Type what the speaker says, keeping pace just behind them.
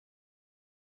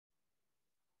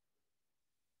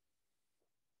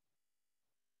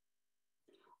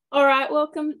All right,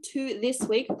 welcome to this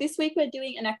week. This week we're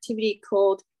doing an activity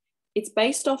called, it's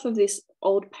based off of this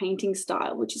old painting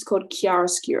style, which is called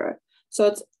chiaroscuro. So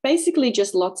it's basically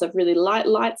just lots of really light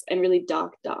lights and really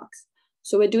dark darks.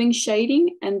 So we're doing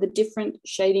shading and the different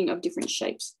shading of different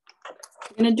shapes.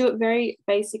 We're going to do it very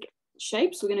basic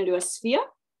shapes. We're going to do a sphere,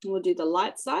 and we'll do the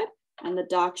light side and the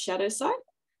dark shadow side.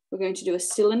 We're going to do a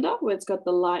cylinder where it's got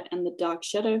the light and the dark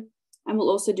shadow, and we'll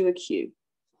also do a cube.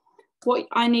 What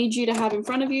I need you to have in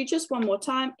front of you just one more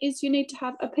time is you need to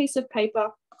have a piece of paper,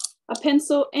 a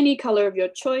pencil, any color of your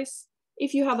choice.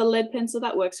 If you have a lead pencil,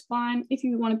 that works fine. If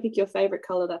you want to pick your favorite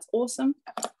color, that's awesome.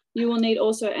 You will need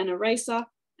also an eraser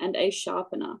and a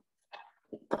sharpener.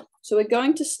 So we're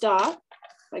going to start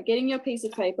by getting your piece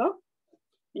of paper,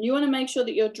 and you want to make sure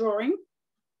that you're drawing.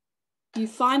 You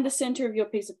find the center of your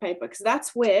piece of paper because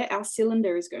that's where our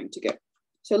cylinder is going to go.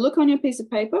 So look on your piece of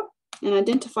paper and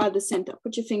identify the center.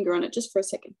 Put your finger on it just for a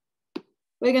second.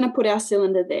 We're going to put our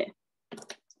cylinder there.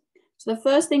 So the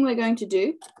first thing we're going to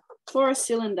do for a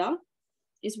cylinder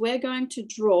is we're going to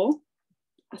draw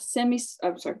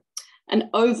an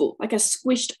oval, like a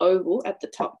squished oval at the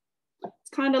top.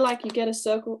 It's kind of like you get a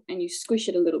circle and you squish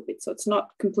it a little bit, so it's not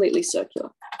completely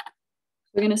circular.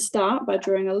 We're going to start by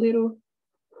drawing a little.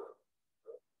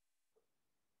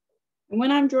 And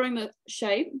when I'm drawing the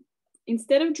shape,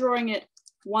 instead of drawing it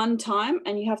one time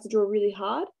and you have to draw really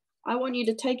hard, I want you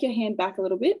to take your hand back a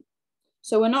little bit.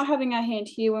 So we're not having our hand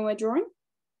here when we're drawing.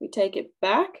 We take it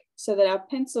back so that our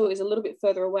pencil is a little bit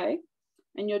further away,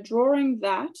 and you're drawing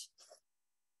that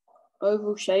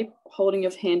oval shape holding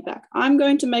your hand back. I'm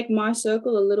going to make my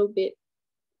circle a little bit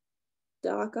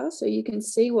darker so you can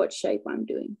see what shape I'm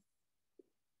doing.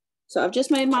 So I've just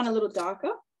made mine a little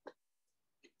darker.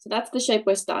 So that's the shape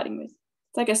we're starting with.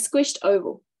 It's like a squished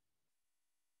oval.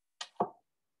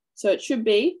 So it should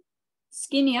be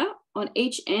skinnier on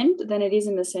each end than it is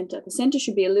in the center. The center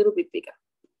should be a little bit bigger.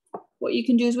 What you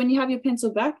can do is when you have your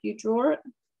pencil back, you draw it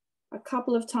a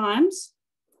couple of times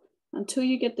until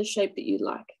you get the shape that you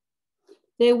like.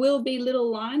 There will be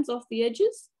little lines off the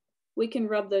edges. We can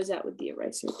rub those out with the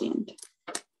eraser at the end.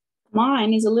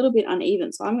 Mine is a little bit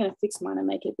uneven, so I'm going to fix mine and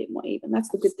make it a bit more even. That's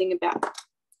the good thing about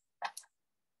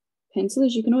pencil,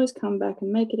 is you can always come back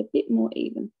and make it a bit more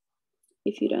even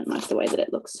if you don't like the way that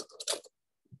it looks.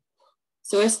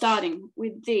 So we're starting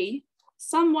with the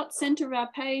somewhat center of our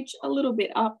page, a little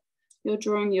bit up. You're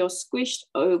drawing your squished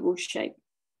oval shape.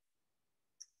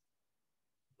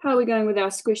 How are we going with our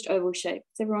squished oval shape?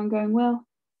 Is everyone going well?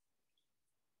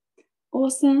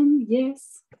 Awesome,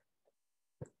 yes.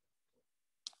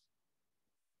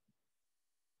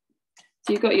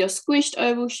 So you've got your squished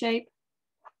oval shape.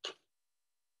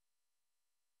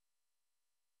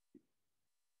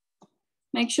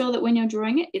 Make sure that when you're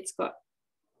drawing it, it's got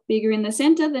bigger in the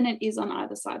center than it is on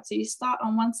either side. So you start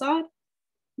on one side,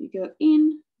 you go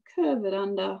in, curve it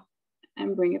under,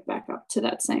 and bring it back up to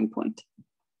that same point.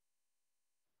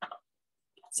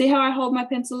 See how I hold my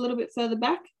pencil a little bit further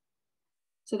back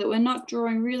so that we're not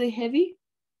drawing really heavy.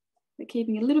 We're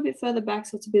keeping a little bit further back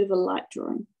so it's a bit of a light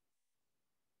drawing.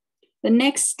 The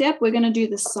next step, we're going to do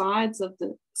the sides of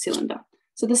the cylinder.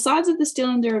 So the sides of the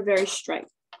cylinder are very straight.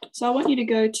 So I want you to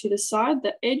go to the side,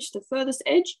 the edge, the furthest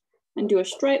edge, and do a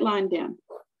straight line down.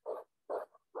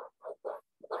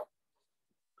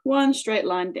 One straight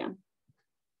line down.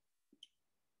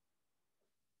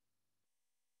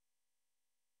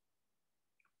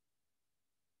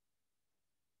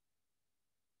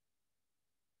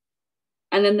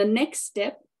 And then the next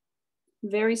step,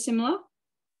 very similar,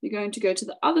 you're going to go to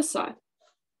the other side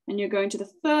and you're going to the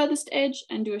furthest edge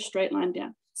and do a straight line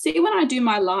down. See, when I do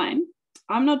my line,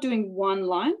 I'm not doing one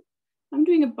line. I'm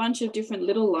doing a bunch of different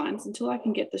little lines until I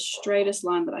can get the straightest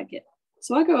line that I get.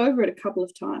 So I go over it a couple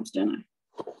of times, don't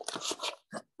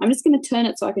I? I'm just going to turn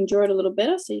it so I can draw it a little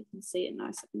better so you can see it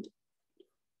nice and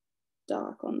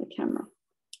dark on the camera.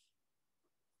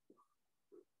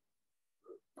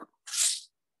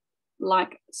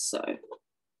 Like so.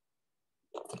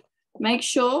 Make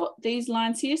sure these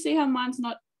lines here, see how mine's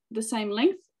not the same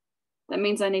length? That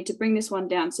means I need to bring this one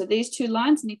down. So these two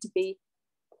lines need to be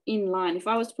in line. If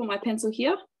I was to put my pencil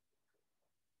here,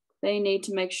 they need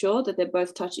to make sure that they're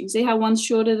both touching. See how one's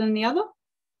shorter than the other?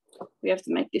 We have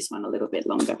to make this one a little bit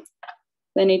longer.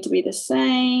 They need to be the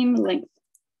same length.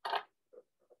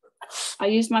 I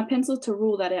use my pencil to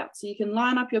rule that out. So you can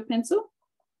line up your pencil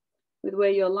with where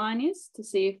your line is to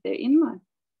see if they're in line,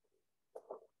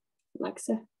 like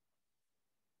so.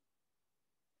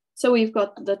 So we've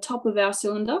got the top of our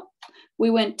cylinder.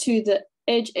 We went to the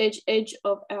edge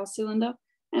of our cylinder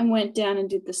and went down and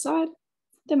did the side.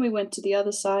 Then we went to the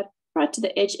other side, right to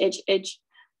the edge,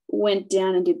 went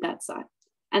down and did that side.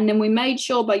 And then we made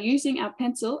sure by using our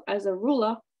pencil as a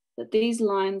ruler that these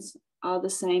lines are the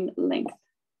same length.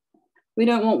 We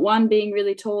don't want one being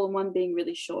really tall and one being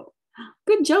really short.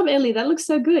 Good job, Ellie. That looks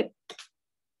so good.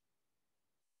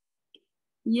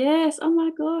 Yes. Oh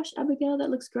my gosh, Abigail, that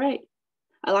looks great.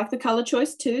 I like the color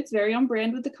choice too. It's very on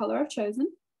brand with the color I've chosen.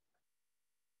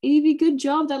 Evie, good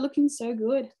job. They're looking so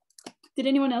good. Did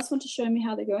anyone else want to show me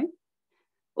how they're going?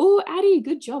 Oh, Addie,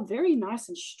 good job. Very nice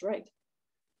and straight.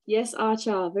 Yes,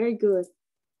 Archer, very good.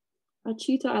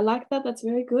 Archita, I like that. That's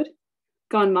very good.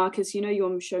 Go on, Marcus. You know you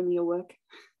want to show me your work.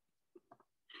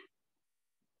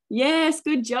 Yes,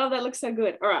 good job. That looks so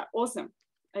good. All right, awesome.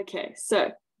 Okay,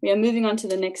 so we are moving on to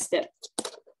the next step.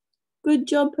 Good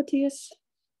job, Patias.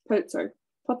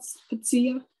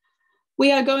 Patsia.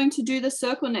 We are going to do the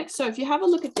circle next. So if you have a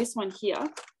look at this one here,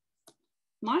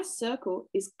 my circle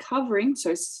is covering,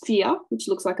 so sphere, which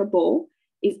looks like a ball,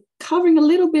 is covering a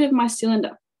little bit of my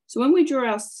cylinder. So when we draw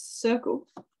our circle,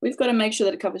 we've got to make sure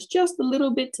that it covers just a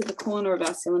little bit to the corner of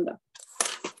our cylinder.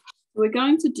 We're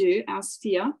going to do our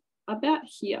sphere about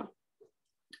here.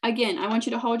 Again, I want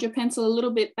you to hold your pencil a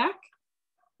little bit back.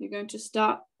 You're going to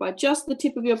start by just the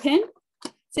tip of your pen.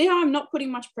 See how I'm not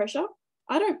putting much pressure?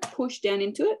 I don't push down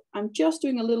into it. I'm just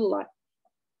doing a little like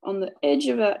on the edge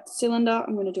of a cylinder.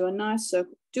 I'm going to do a nice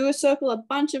circle. Do a circle a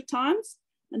bunch of times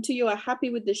until you are happy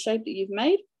with the shape that you've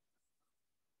made.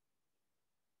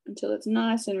 Until it's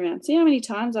nice and round. See how many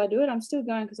times I do it? I'm still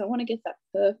going because I want to get that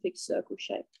perfect circle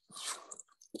shape.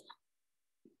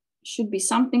 Should be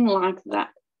something like that.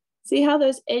 See how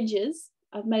those edges,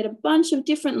 I've made a bunch of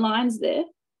different lines there,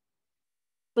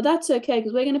 but that's okay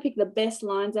because we're going to pick the best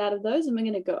lines out of those and we're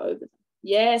going to go over them.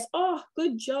 Yes. Oh,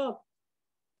 good job.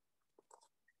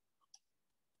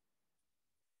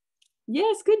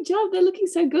 Yes, good job. They're looking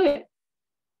so good.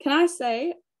 Can I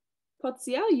say,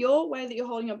 Potsia, your way that you're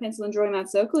holding your pencil and drawing that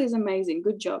circle is amazing.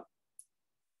 Good job.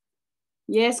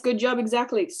 Yes, good job.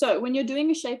 Exactly. So when you're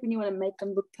doing a shape and you want to make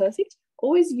them look perfect,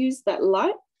 always use that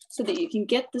light so that you can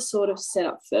get the sort of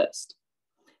setup first.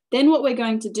 Then what we're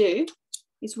going to do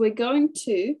is we're going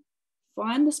to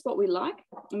find the spot we like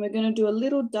and we're going to do a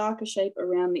little darker shape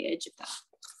around the edge of that.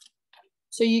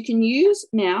 So you can use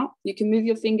now, you can move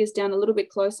your fingers down a little bit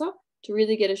closer to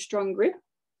really get a strong grip,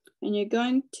 and you're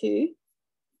going to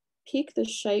pick the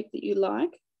shape that you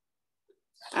like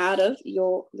out of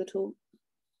your little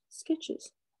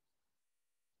sketches.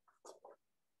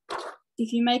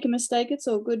 If you make a mistake, it's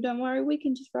all good. Don't worry, we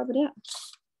can just rub it out.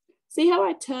 See how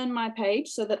I turn my page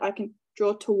so that I can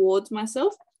draw towards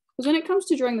myself? Because when it comes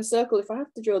to drawing the circle, if I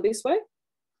have to draw this way,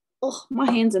 oh,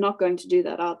 my hands are not going to do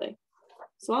that, are they?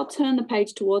 So I'll turn the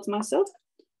page towards myself,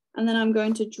 and then I'm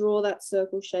going to draw that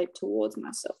circle shape towards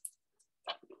myself.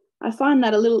 I find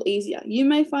that a little easier. You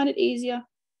may find it easier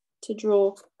to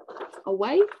draw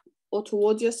away or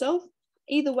towards yourself.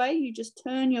 Either way, you just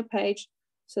turn your page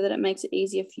so that it makes it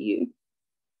easier for you.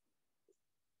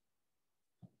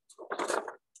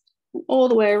 And all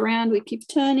the way around, we keep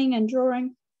turning and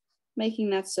drawing, making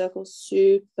that circle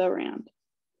super round.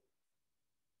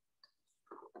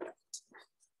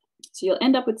 So you'll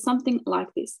end up with something like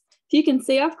this. If you can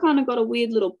see, I've kind of got a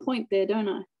weird little point there, don't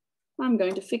I? I'm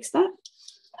going to fix that.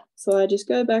 So I just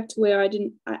go back to where I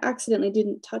accidentally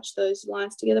didn't touch those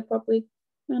lines together properly,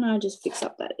 and I just fix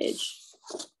up that edge,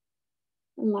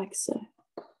 like so.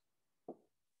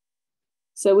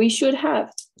 So we should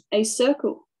have a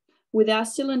circle with our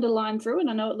cylinder line through it.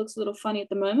 I know it looks a little funny at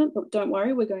the moment, but don't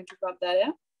worry, we're going to rub that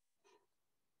out.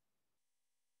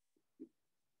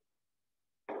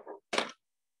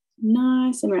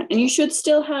 Nice and round. And you should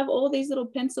still have all these little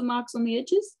pencil marks on the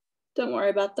edges. Don't worry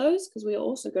about those because we are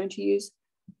also going to use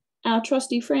our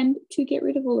trusty friend to get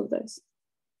rid of all of those.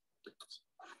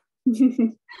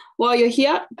 While you're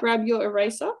here, grab your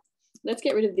eraser. Let's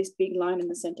get rid of this big line in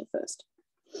the center first.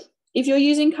 If you're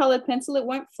using colored pencil, it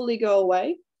won't fully go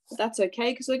away, but that's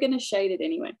okay because we're going to shade it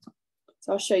anyway.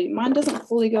 So I'll show you. Mine doesn't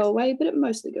fully go away, but it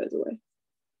mostly goes away.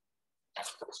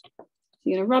 So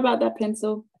you're going to rub out that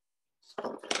pencil.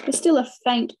 There's still a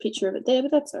faint picture of it there, but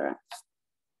that's all right.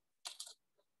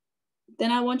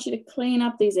 Then I want you to clean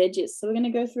up these edges. So we're going to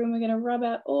go through and we're going to rub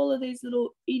out all of these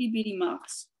little itty bitty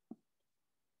marks.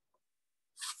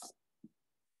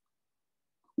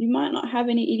 You might not have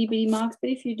any itty bitty marks,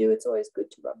 but if you do, it's always good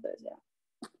to rub those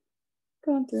out.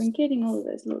 Going through and getting all of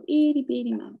those little itty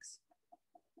bitty marks.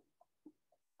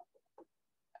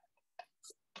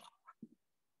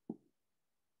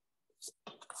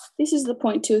 This is the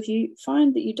point too. If you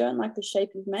find that you don't like the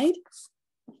shape you've made,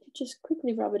 just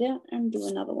quickly rub it out and do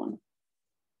another one.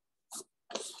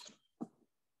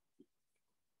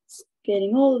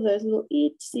 Getting all of those little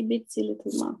itsy bitsy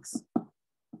little marks.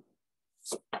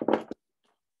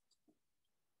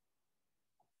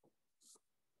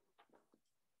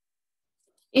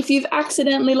 If you've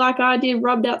accidentally, like I did,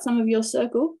 rubbed out some of your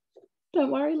circle,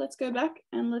 don't worry, let's go back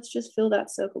and let's just fill that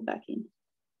circle back in.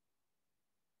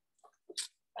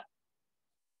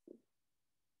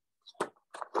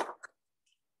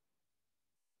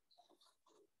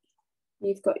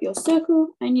 You've got your circle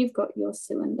and you've got your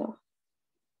cylinder.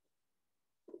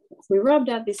 If we rubbed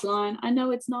out this line, I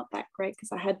know it's not that great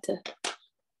because I had to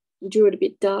draw it a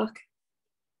bit dark.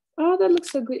 Oh, that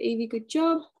looks so good, Evie, good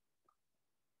job.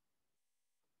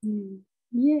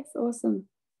 Yes, awesome.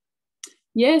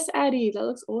 Yes, Addie, that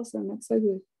looks awesome. That's so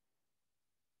good.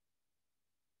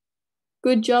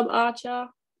 Good job, Archer.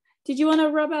 Did you want to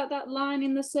rub out that line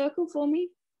in the circle for me?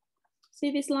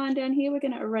 See this line down here? We're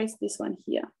going to erase this one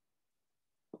here.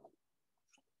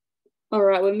 All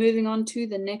right, we're moving on to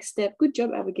the next step. Good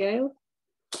job, Abigail.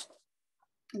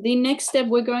 The next step,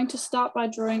 we're going to start by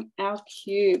drawing our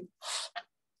cube.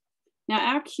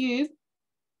 Now, our cube,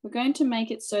 we're going to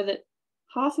make it so that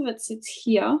half of it sits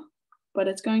here, but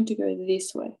it's going to go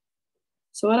this way.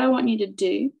 So what I want you to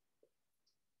do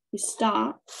is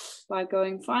start by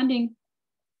finding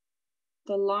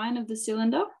the line of the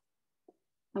cylinder,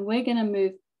 and we're going to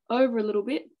move over a little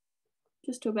bit,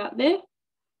 just to about there,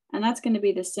 and that's going to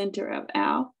be the center of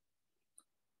our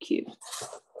cube.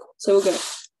 So we'll go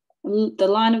the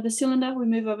line of the cylinder, we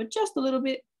move over just a little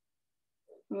bit,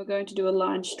 and we're going to do a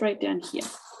line straight down here.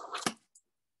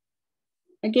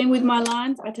 Again, with my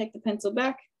lines, I take the pencil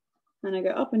back and I go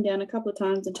up and down a couple of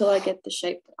times until I get the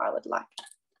shape that I would like.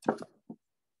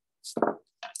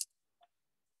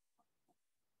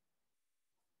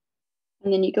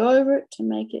 And then you go over it to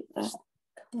make it that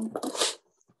color.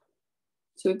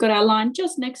 So we've got our line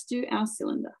just next to our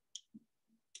cylinder.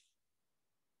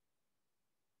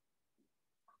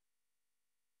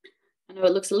 I know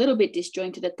it looks a little bit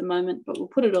disjointed at the moment, but we'll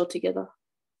put it all together.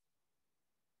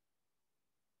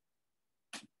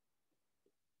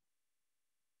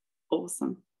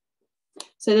 Awesome.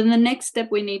 So then the next step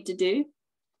we need to do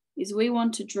is we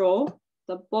want to draw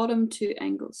the bottom two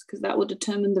angles because that will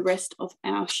determine the rest of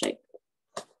our shape.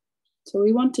 So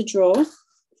we want to draw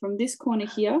from this corner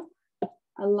here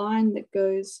a line that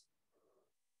goes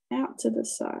out to the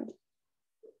side.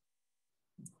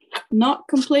 Not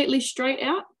completely straight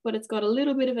out, but it's got a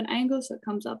little bit of an angle, so it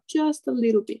comes up just a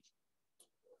little bit.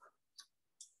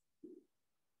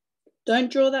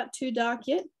 Don't draw that too dark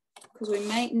yet, because we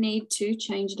may need to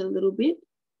change it a little bit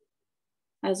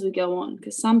as we go on,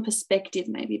 because some perspective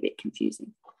may be a bit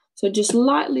confusing. So just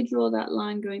lightly draw that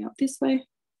line going up this way.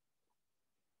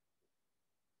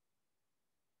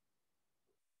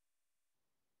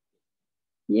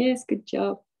 Yes, good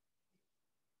job.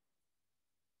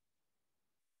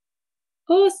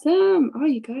 Awesome. Oh,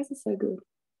 you guys are so good.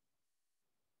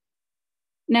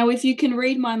 Now, if you can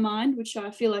read my mind, which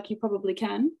I feel like you probably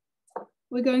can,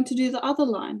 we're going to do the other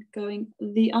line going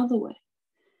the other way.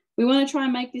 We want to try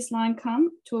and make this line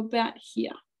come to about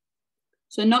here.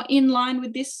 So not in line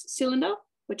with this cylinder,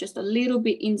 but just a little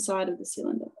bit inside of the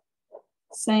cylinder.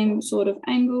 Same sort of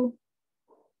angle.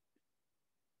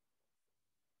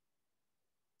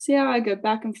 See how I go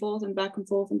back and forth and back and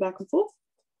forth and back and forth?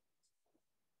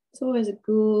 It's always a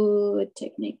good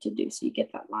technique to do so you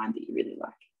get that line that you really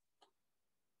like.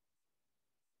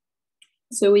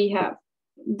 So we have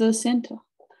the center,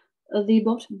 the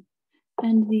bottom,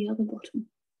 and the other bottom.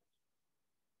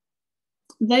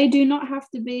 They do not have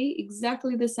to be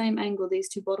exactly the same angle, these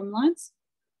two bottom lines,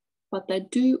 but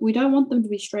we don't want them to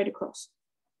be straight across.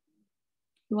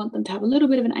 We want them to have a little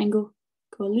bit of an angle,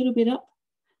 go a little bit up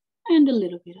and a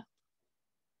little bit up.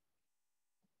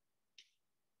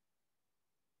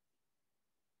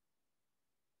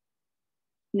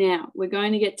 Now we're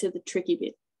going to get to the tricky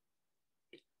bit.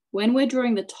 When we're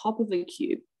drawing the top of a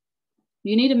cube,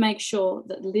 you need to make sure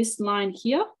that this line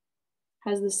here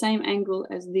has the same angle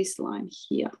as this line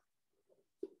here.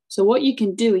 So what you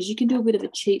can do is you can do a bit of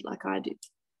a cheat like I do,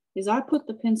 is I put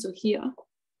the pencil here,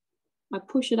 I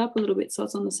push it up a little bit so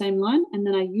it's on the same line, and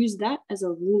then I use that as a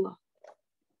ruler.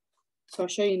 So I'll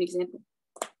show you an example.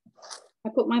 I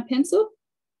put my pencil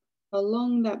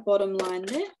along that bottom line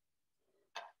there.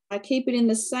 I keep it in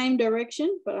the same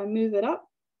direction, but I move it up,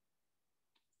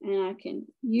 and I can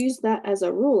use that as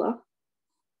a ruler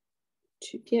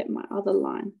to get my other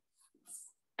line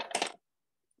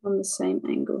on the same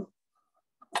angle.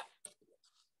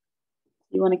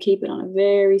 You want to keep it on a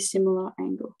very similar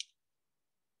angle.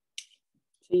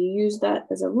 So you use that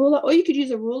as a ruler, or you could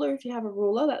use a ruler if you have a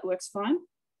ruler, that works fine.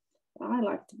 But I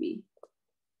like to be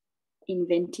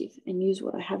inventive and use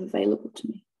what I have available to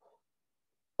me.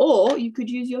 Or you could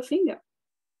use your finger.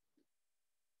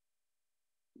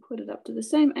 Put it up to the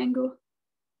same angle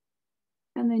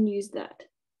and then use that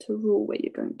to rule where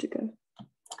you're going to go.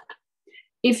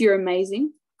 If you're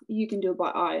amazing, you can do it by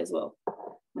eye as well.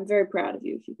 I'm very proud of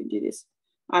you if you can do this.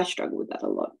 I struggle with that a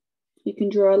lot. You can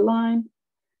draw a line,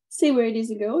 see where it is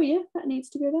and go, oh yeah, that needs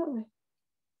to go that way.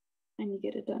 And you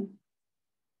get it done.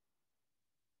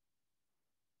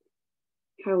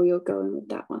 How are we all going with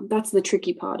that one? That's the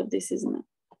tricky part of this, isn't it?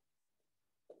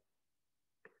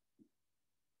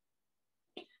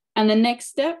 And the next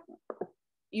step,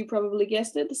 you probably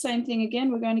guessed it, the same thing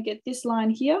again. We're going to get this line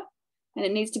here, and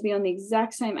it needs to be on the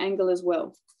exact same angle as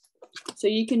well. So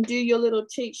you can do your little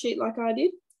cheat sheet like I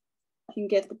did. You can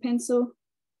get the pencil,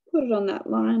 put it on that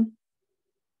line,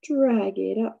 drag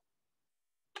it up,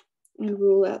 and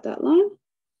rule out that line.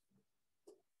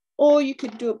 Or you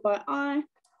could do it by eye,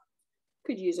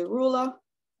 could use a ruler.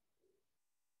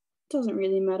 Doesn't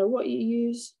really matter what you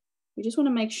use. You just want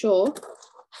to make sure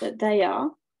that they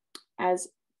are as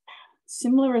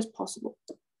similar as possible.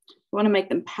 We want to make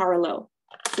them parallel.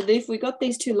 So if we got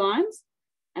these two lines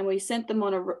and we sent them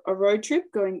on a road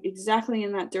trip going exactly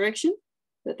in that direction,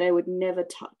 that they would never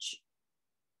touch.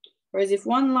 Whereas if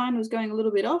one line was going a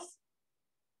little bit off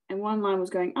and one line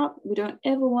was going up, we don't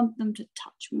ever want them to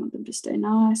touch. We want them to stay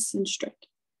nice and straight.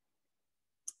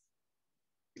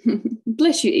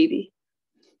 Bless you, Evie.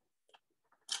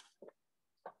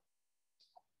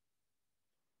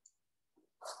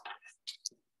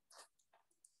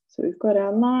 So we've got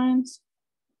our lines.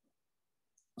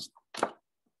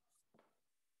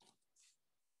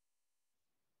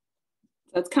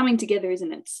 So it's coming together,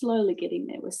 isn't it? Slowly getting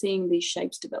there. We're seeing these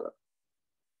shapes develop.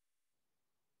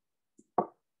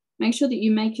 Make sure that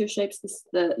you make your shapes,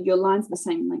 your lines the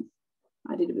same length.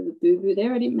 I did a bit of a boo-boo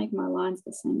there. I didn't make my lines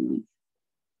the same length.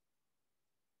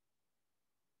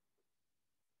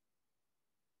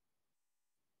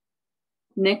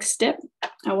 Next step,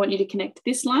 I want you to connect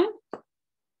this line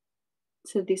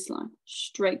to this line,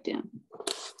 straight down.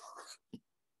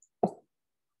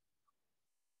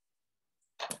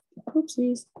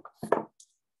 Oopsies.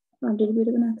 I did a bit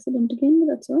of an accident again,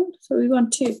 but that's all right. So we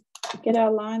want to get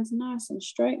our lines nice and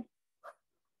straight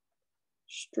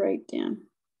down.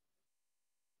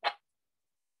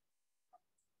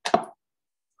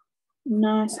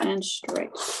 Nice and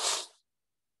straight,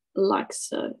 like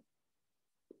so.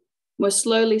 We're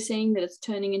slowly seeing that it's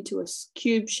turning into a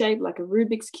cube shape, like a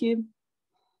Rubik's Cube,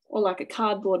 or like a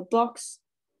cardboard box.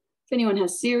 If anyone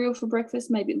has cereal for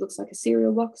breakfast, maybe it looks like a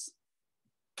cereal box.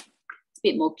 It's a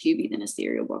bit more cubey than a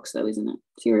cereal box though, isn't it?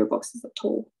 Cereal boxes are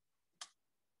tall.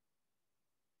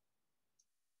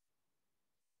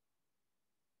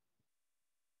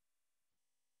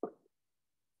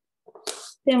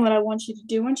 Then what I want you to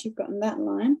do, once you've gotten that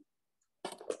line,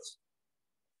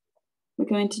 we're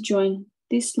going to join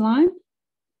this line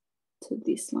to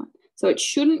this line. So it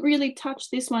shouldn't really touch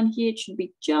this one here. It should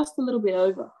be just a little bit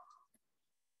over.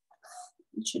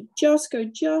 It should just go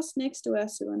just next to our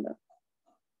cylinder.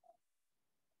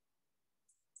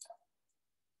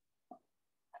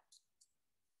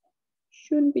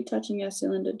 Shouldn't be touching our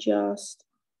cylinder, just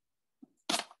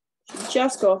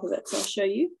go off of it. So I'll show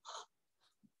you.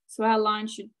 So our line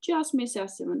should just miss our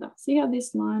cylinder. See how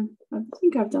this line, I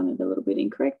think I've done it a little bit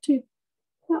incorrect too.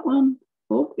 That one,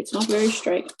 oh, it's not very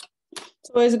straight. It's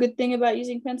always a good thing about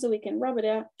using pencil. We can rub it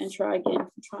out and try again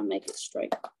and try and make it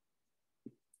straight. I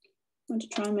want to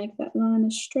try and make that line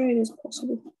as straight as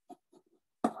possible.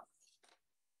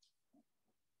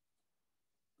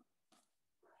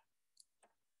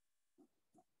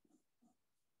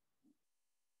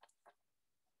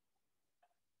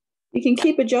 You can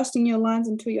keep adjusting your lines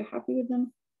until you're happy with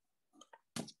them.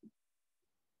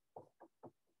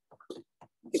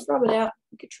 You could rub it out,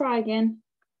 you could try again.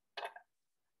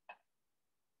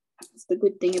 That's the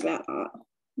good thing about art.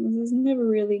 There's never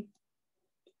really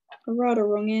a right or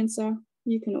wrong answer.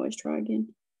 You can always try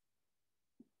again.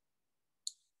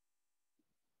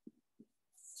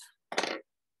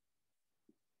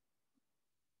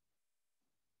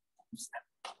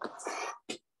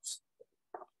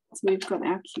 So we've got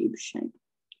our cube shape.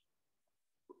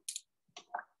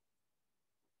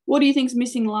 What do you think's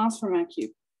missing last from our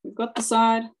cube? We've got the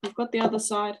side, we've got the other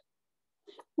side.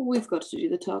 We've got to do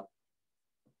the top.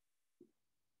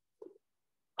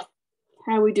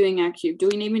 How are we doing our cube? Do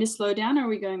we need me to slow down or are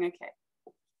we going okay?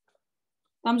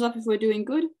 Thumbs up if we're doing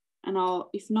good, and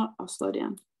if not, I'll slow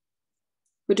down.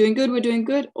 We're doing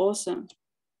good, awesome.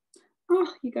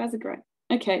 Oh, you guys are great.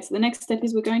 Okay, so the next step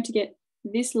is we're going to get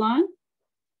this line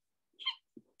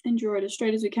and draw it as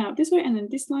straight as we can up this way, and then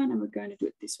this line, and we're going to do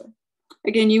it this way.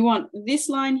 Again, you want this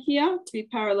line here to be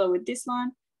parallel with this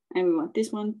line, and we want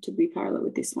this one to be parallel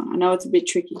with this one. I know it's a bit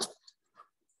tricky.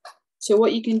 So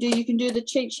what you can do the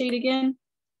cheat sheet again.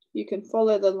 You can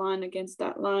follow the line against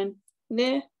that line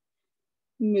there,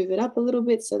 move it up a little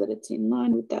bit so that it's in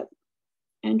line with that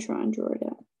and try and draw it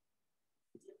out.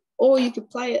 Or you could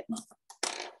play it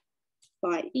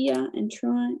by ear and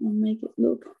try and make it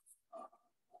look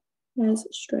as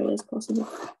straight as possible.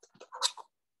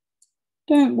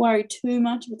 Don't worry too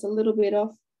much if it's a little bit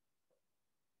off.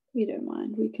 We don't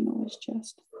mind, we can always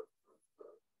just.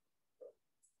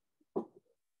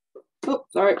 Oh,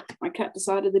 sorry, my cat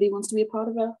decided that he wants to be a part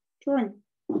of our drawing.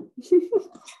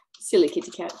 Silly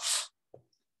kitty cat.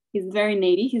 He's very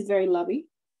needy, he's very lovey,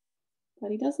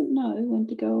 but he doesn't know when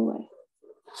to go away.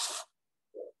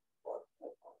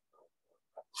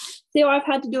 See, I've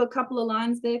had to do a couple of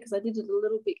lines there because I did it a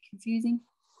little bit confusing.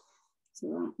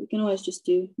 So we can always just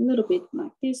do a little bit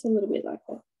like this, a little bit like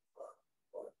that,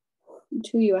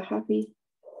 until you are happy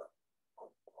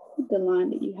with the line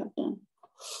that you have done.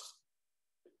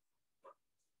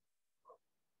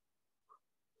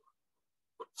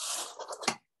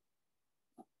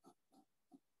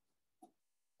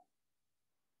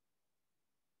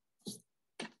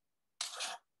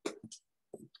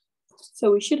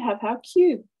 So we should have our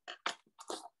cube.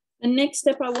 The next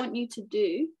step I want you to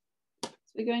do is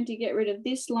we're going to get rid of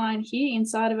this line here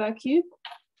inside of our cube.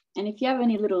 And if you have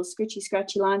any little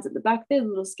scratchy lines at the back there,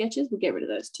 little sketches, we'll get rid of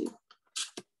those too.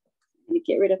 I'm going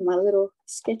to get rid of my little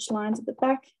sketch lines at the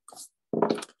back.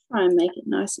 Try and make it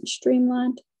nice and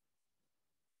streamlined.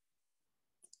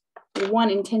 With one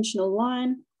intentional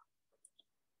line.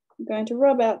 I'm going to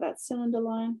rub out that cylinder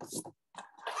line.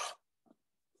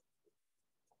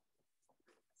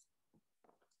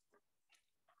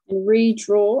 And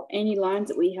redraw any lines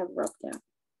that we have rubbed out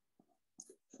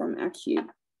from our cube.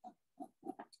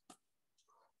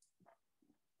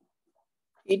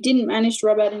 If you didn't manage to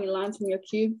rub out any lines from your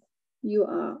cube, you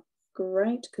are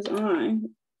great, because I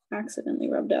accidentally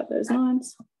rubbed out those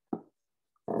lines.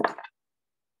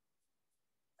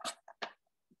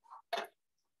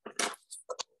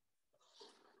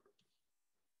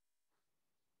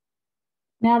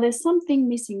 Now there's something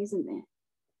missing, isn't there?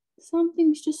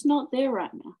 Something's just not there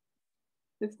right now.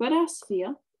 We've got our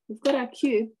sphere, we've got our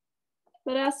cube,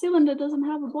 but our cylinder doesn't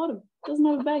have a bottom, doesn't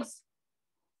have a base.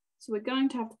 So we're going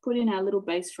to have to put in our little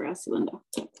base for our cylinder.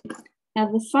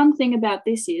 Now the fun thing about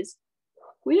this is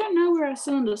we don't know where our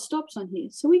cylinder stops on here,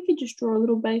 so we could just draw a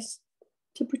little base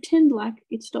to pretend like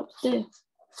it stops there.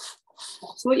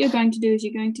 So what you're going to do is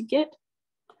you're going to get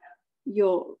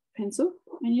your pencil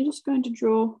and you're just going to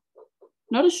draw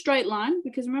not a straight line,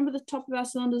 because remember the top of our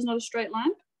cylinder is not a straight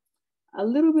line, a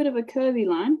little bit of a curvy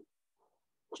line,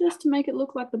 just to make it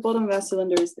look like the bottom of our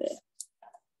cylinder is there.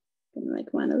 I'm going to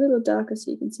make mine a little darker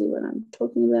so you can see what I'm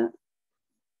talking about.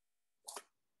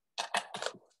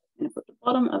 I'm going to put the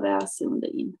bottom of our cylinder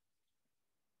in.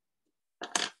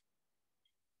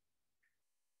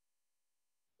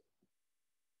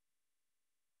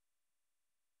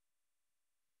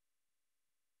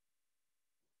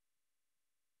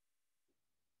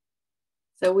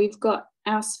 So we've got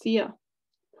our sphere,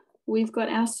 we've got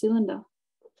our cylinder,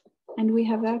 and we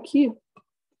have our cube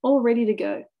all ready to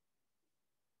go.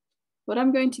 What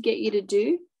I'm going to get you to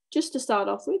do, just to start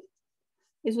off with,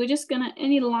 is we're just gonna,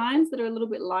 any lines that are a little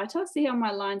bit lighter, see how my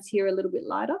lines here are a little bit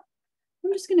lighter?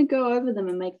 I'm just gonna go over them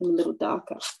and make them a little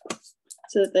darker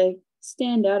so that they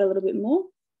stand out a little bit more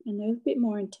and they're a bit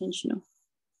more intentional.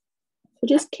 So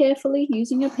just carefully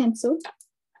using your pencil,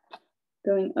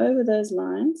 going over those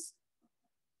lines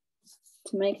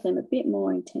to make them a bit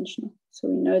more intentional so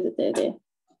we know that they're there.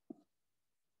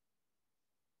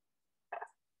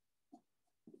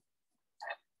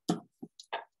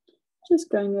 Just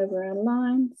going over our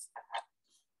lines.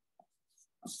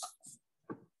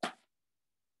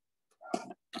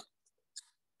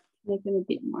 Make them a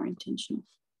bit more intentional.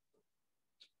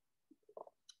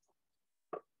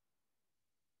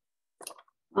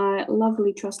 My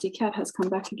lovely trusty cat has come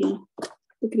back again.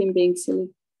 Look at him being silly,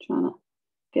 trying to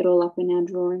get all up in our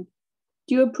drawing.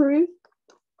 Do you approve?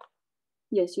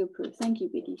 Yes, you approve. Thank you,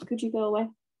 Biggie. Could you go away?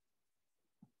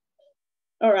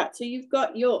 All right, so you've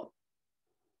got your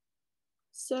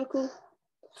circle,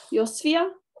 your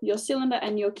sphere, your cylinder,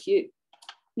 and your cube.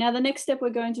 Now the next step we're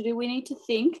going to do, we need to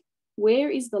think, where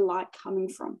is the light coming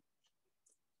from?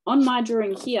 On my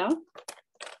drawing here,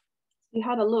 you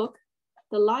had a look,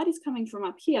 the light is coming from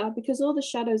up here because all the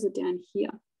shadows are down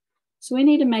here. So we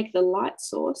need to make the light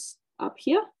source up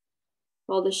here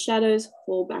while the shadows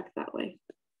fall back that way.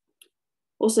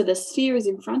 Also, the sphere is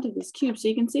in front of this cube, so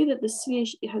you can see that the sphere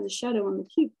has a shadow on the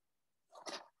cube.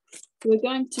 So we're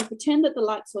going to pretend that the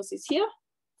light source is here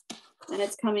and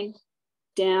it's coming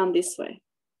down this way.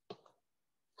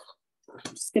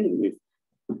 I'm just going to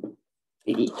move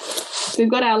Biggie. So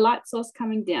we've got our light source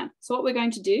coming down. So what we're going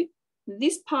to do,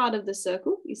 this part of the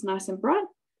circle is nice and bright.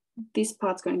 This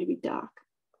part's going to be dark.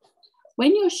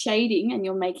 When you're shading and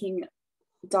you're making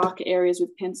dark areas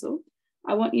with pencil,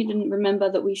 I want you to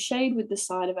remember that we shade with the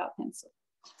side of our pencil.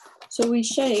 So we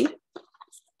shade,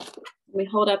 we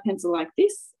hold our pencil like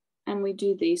this, and we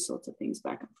do these sorts of things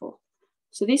back and forth.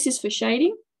 So this is for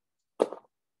shading,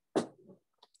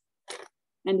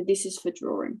 and this is for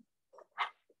drawing.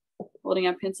 Holding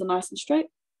our pencil nice and straight,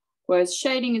 whereas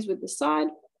shading is with the side,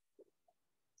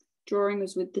 drawing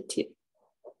is with the tip.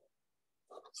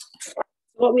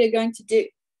 What we are going to do,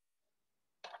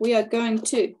 we are going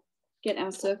to get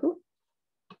our circle.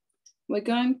 We're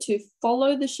going to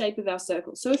follow the shape of our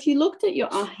circle. So if you looked at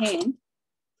our hand,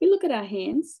 if we look at our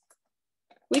hands,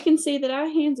 we can see that our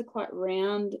hands are quite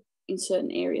round in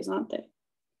certain areas, aren't they?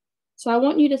 So I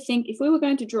want you to think, if we were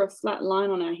going to draw a flat line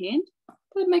on our hand, that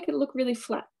would make it look really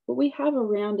flat, but we have a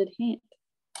rounded hand.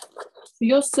 So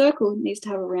your circle needs to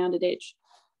have a rounded edge.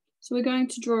 So we're going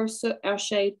to draw our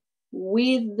shade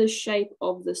with the shape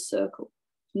of the circle,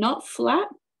 not flat,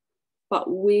 but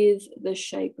with the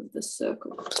shape of the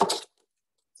circle.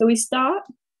 So we start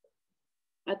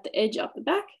at the edge up the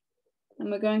back,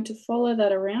 and we're going to follow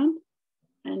that around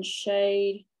and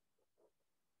shade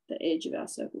the edge of our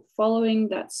circle, following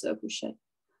that circle shape.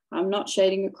 I'm not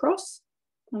shading across,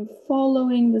 I'm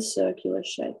following the circular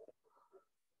shape.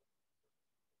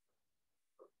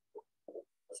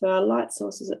 So our light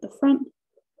source is at the front,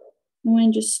 and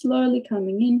we're just slowly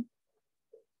coming in,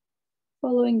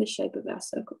 following the shape of our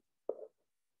circle.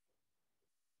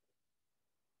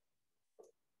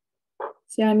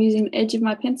 See how I'm using the edge of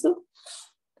my pencil?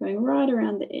 Going right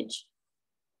around the edge,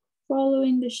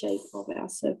 following the shape of our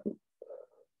circle.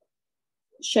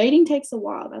 Shading takes a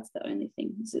while, that's the only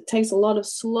thing. It takes a lot of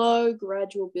slow,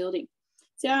 gradual building.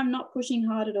 See how I'm not pushing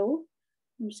hard at all?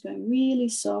 I'm just going really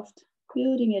soft,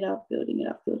 building it up, building it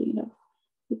up, building it up.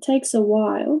 It takes a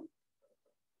while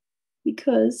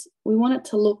because we want it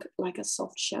to look like a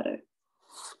soft shadow.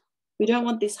 We don't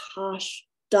want this harsh,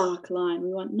 dark line.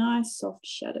 We want nice, soft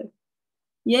shadow.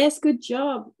 Yes, good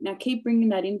job. Now keep bringing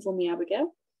that in for me,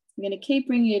 Abigail. I'm going to keep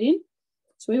bringing it in.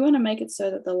 So we want to make it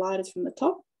so that the light is from the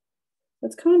top. So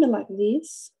it's kind of like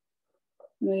this.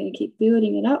 And we're going to keep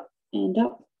building it up and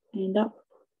up and up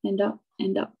and up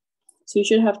and up. So you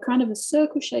should have kind of a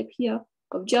circle shape here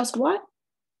of just white.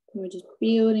 And we're just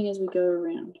building as we go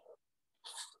around.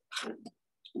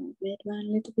 Red line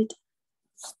a little bit.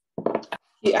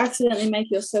 If you accidentally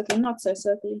make your circle not so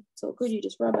circly, it's all good. You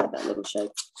just rub out that little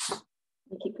shape.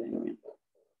 And keep going around.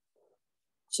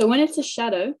 So when it's a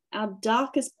shadow, our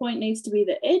darkest point needs to be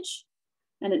the edge,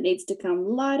 and it needs to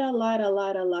come lighter, lighter,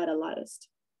 lighter, lighter, lightest.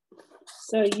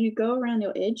 So you go around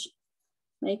your edge,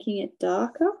 making it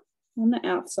darker on the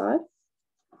outside,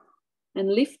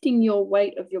 and lifting your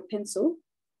weight of your pencil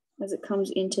as it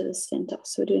comes into the center.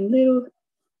 So doing little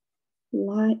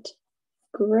light,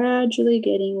 gradually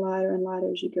getting lighter and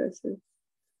lighter as you go through.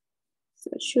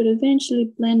 So it should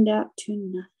eventually blend out to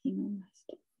nothing almost.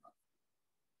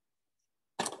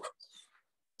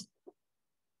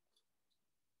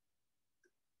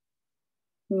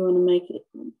 We want to make it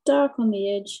dark on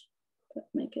the edge, but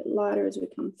make it lighter as we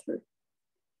come through.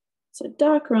 So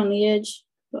darker on the edge,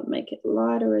 but make it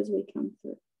lighter as we come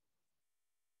through.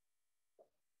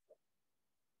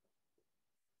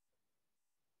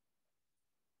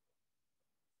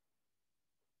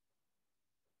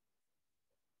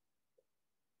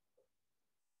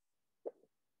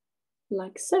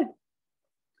 Like so.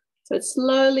 So it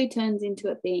slowly turns into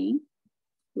it being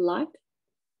light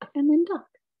and then dark.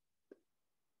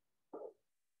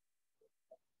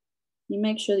 You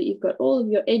make sure that you've got all of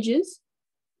your edges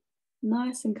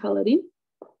nice and colored in.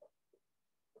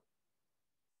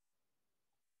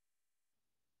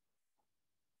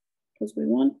 Because we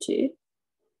want to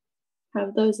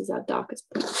have those as our darkest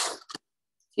points.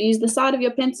 So use the side of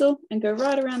your pencil and go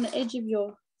right around the edge of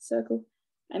your circle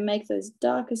and make those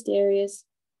darkest areas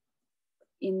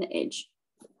in the edge.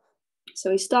 So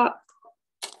we start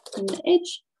in the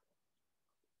edge,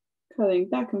 going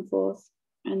back and forth,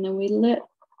 and then we let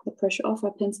the pressure off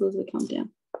our pencil as we come down.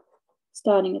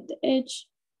 Starting at the edge,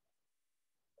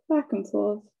 back and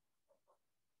forth,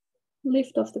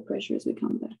 lift off the pressure as we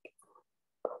come back.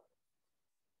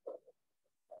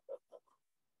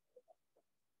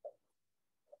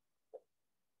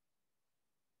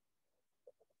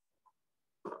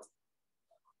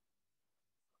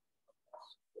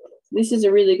 This is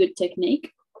a really good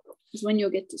technique, because when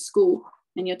you'll get to school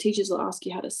and your teachers will ask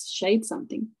you how to shade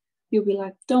something, you'll be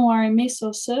like, don't worry, miss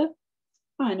or sir,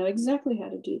 I know exactly how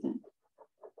to do that.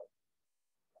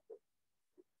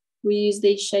 We use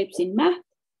these shapes in math.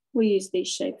 We use these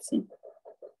shapes in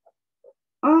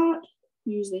art.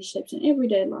 We use these shapes in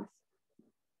everyday life.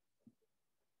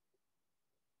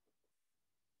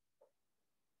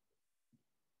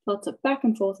 Lots of back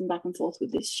and forth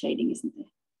with this shading, isn't there?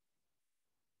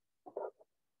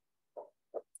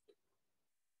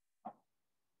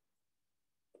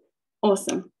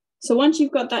 Awesome. So once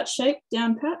you've got that shape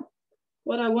down pat,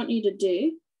 what I want you to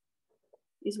do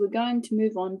is we're going to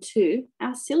move on to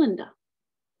our cylinder.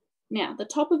 Now, the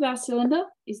top of our cylinder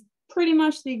is pretty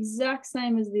much the exact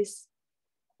same as this.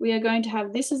 We are going to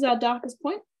have this as our darkest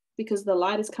point because the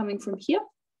light is coming from here.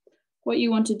 What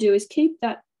you want to do is keep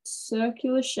that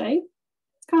circular shape.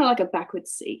 It's kind of like a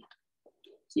backwards C.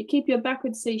 So you keep your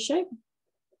backwards C shape,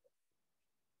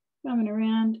 coming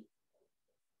around,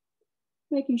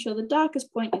 making sure the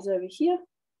darkest point is over here,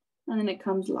 and then it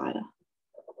comes lighter.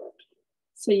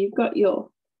 So you've got your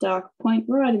dark point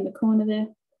right in the corner there.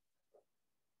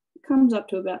 It comes up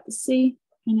to about the C,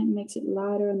 and it makes it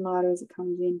lighter and lighter as it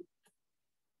comes in.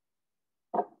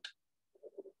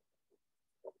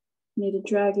 Need to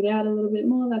drag it out a little bit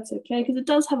more, that's okay, because it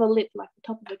does have a lip like the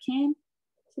top of a can.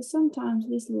 So sometimes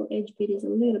this little edge bit is a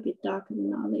little bit darker than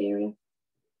the other area.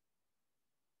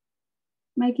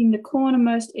 Making the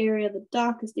cornermost area the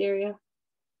darkest area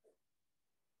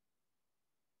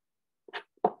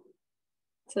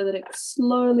so that it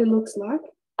slowly looks like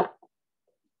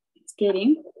it's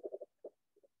getting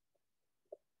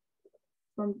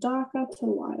from darker to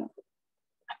lighter.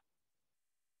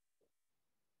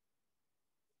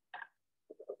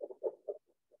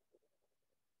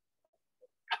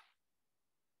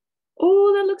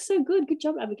 Oh, that looks so good. Good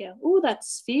job, Abigail. Oh, that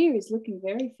sphere is looking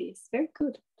very fierce. Very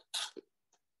good.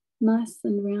 Nice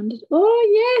and rounded. Oh,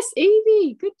 yes,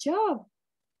 Evie. Good job.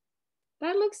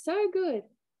 That looks so good.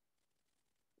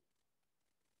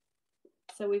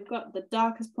 So we've got the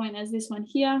darkest point as this one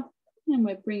here, and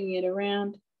we're bringing it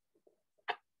around.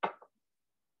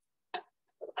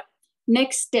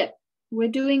 Next step, we're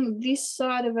doing this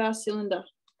side of our cylinder.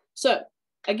 So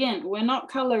again, we're not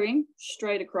coloring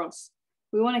straight across.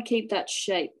 We want to keep that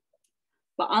shape.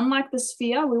 But unlike the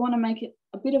sphere, we want to make it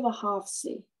a bit of a half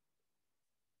C.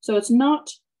 So it's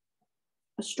not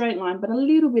a straight line, but a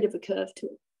little bit of a curve to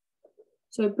it.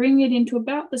 So bring it into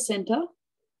about the center,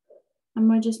 and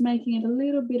we're just making it a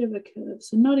little bit of a curve.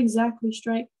 So not exactly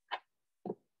straight,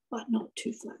 but not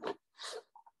too flat.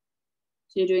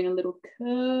 So you're doing a little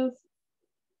curve,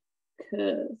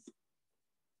 curve,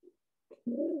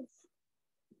 curve.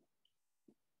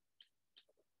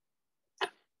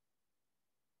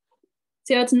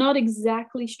 So it's not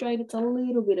exactly straight, it's a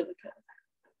little bit of a curve.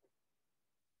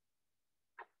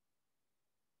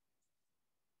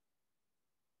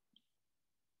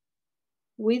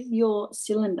 With your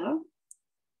cylinder,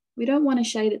 we don't want to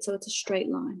shade it so it's a straight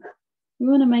line. We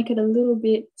want to make it a little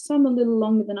bit, some a little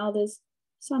longer than others,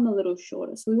 some a little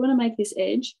shorter. So we want to make this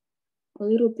edge a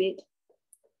little bit,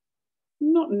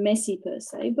 not messy per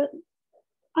se, but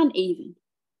uneven.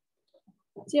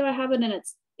 See how I have it and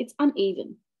it's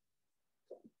uneven.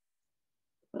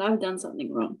 But I've done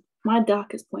something wrong. My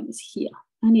darkest point is here.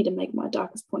 I need to make my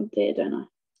darkest point there, don't I?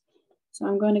 So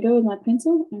I'm going to go with my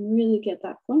pencil and really get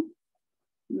that point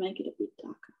and make it a bit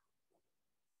darker.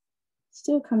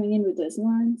 Still coming in with those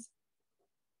lines.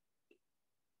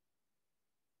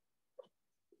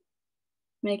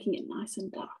 Making it nice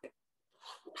and dark.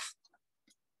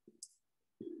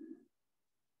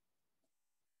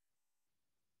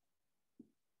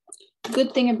 The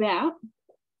good thing about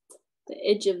the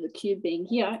edge of the cube being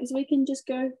here is we can just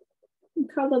go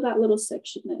and color that little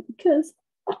section there because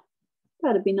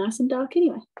that'd be nice and dark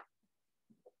anyway.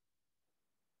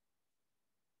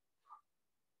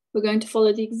 We're going to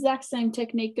follow the exact same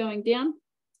technique going down,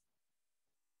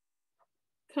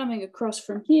 coming across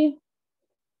from here,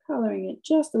 coloring it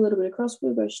just a little bit across.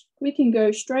 We can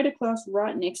go straight across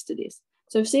right next to this.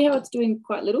 So see how it's doing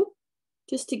quite little?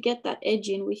 Just to get that edge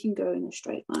in, we can go in a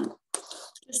straight line.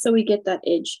 Just so we get that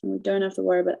edge and we don't have to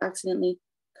worry about accidentally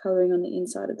coloring on the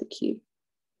inside of the cube.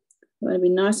 We're going to be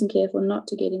nice and careful not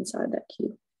to get inside that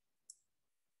cube.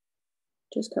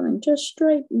 Just coming just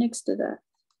straight next to that.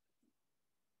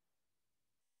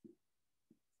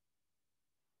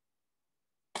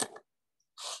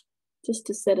 Just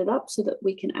to set it up so that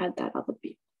we can add that other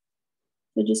bit.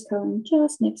 So just coloring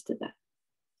just next to that.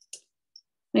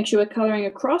 Make sure we're coloring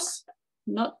across,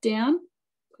 not down,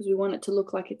 because we want it to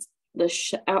look like it's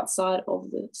the outside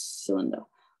of the cylinder.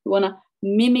 We want to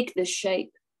mimic the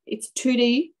shape. It's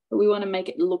 2D, but we want to make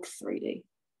it look 3D.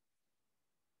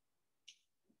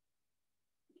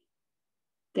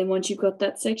 Then once you've got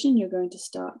that section, you're going to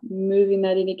start moving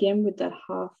that in again with that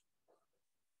half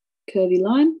curvy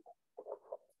line,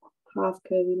 half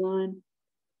curvy line.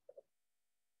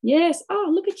 Yes,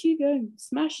 look at you go,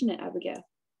 smashing it, Abigail.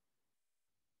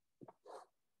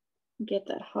 Get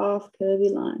that half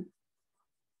curvy line.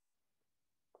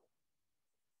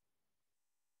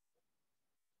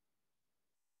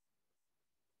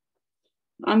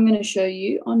 I'm going to show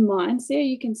you on mine. So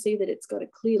you can see that it's got a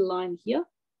clear line here.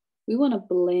 We want to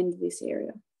blend this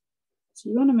area. So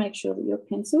you want to make sure that your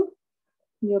pencil,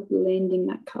 you're blending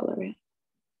that color out.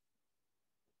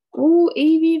 Oh,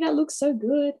 Evie, that looks so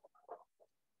good.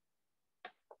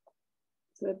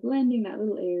 So we're blending that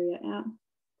little area out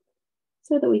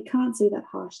so that we can't see that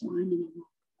harsh line anymore.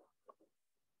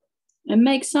 And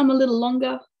make some a little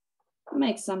longer,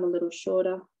 make some a little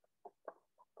shorter.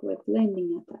 We're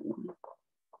blending out that line.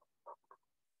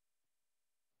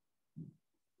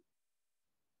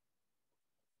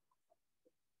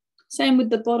 Same with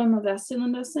the bottom of our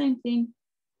cylinder, same thing,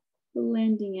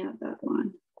 blending out that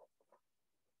line.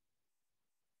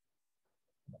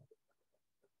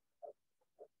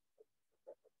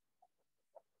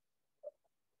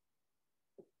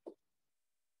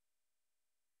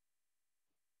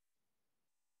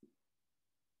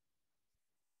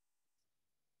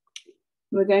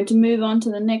 We're going to move on to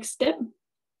the next step.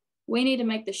 We need to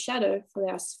make the shadow for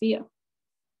our sphere.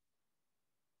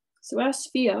 So our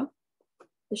sphere,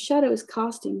 the shadow is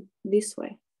casting this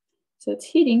way. So it's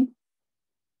hitting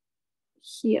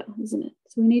here, isn't it?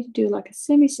 So we need to do like a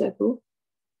semicircle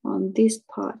on this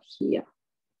part here.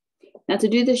 Now to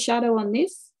do the shadow on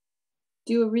this,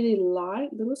 do a really light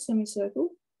little semicircle.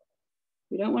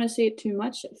 We don't want to see it too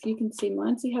much. If you can see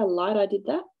mine, see how light I did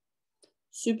that?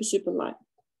 Super, super light.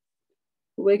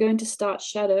 We're going to start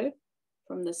shadow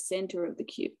from the center of the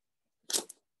cube.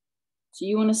 So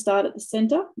you want to start at the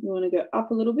center. You want to go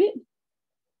up a little bit.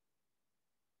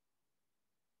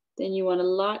 Then you want to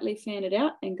lightly fan it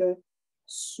out and go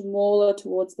smaller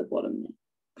towards the bottom there.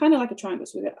 Kind of like a triangle.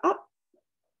 So we go up,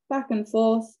 back and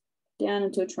forth, down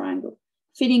into a triangle,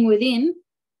 fitting within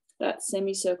that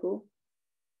semicircle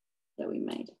that we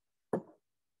made.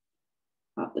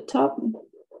 Up the top,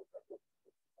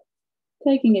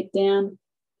 taking it down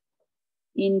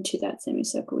into that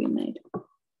semicircle we made.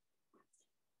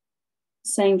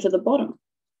 Same for the bottom.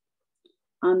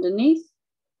 Underneath,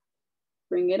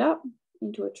 bring it up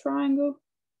into a triangle,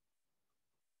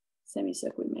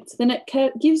 semicircle we made. So then it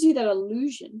gives you that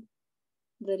illusion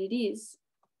that it is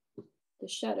the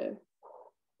shadow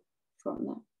from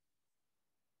that.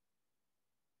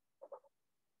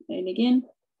 And again,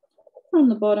 from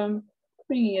the bottom,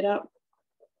 bringing it up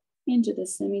into the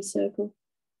semicircle.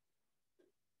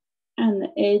 And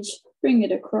the edge, bring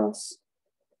it across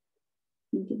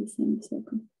into the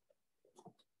semicircle.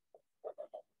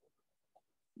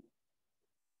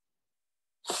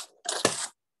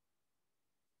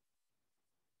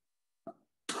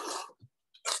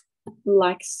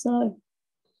 Like so.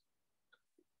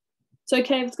 It's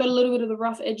okay if it's got a little bit of the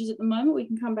rough edges at the moment. We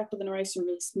can come back with an eraser and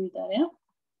really smooth that out.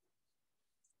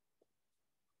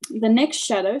 The next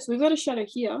shadow, so we've got a shadow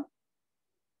here,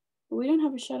 but we don't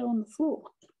have a shadow on the floor.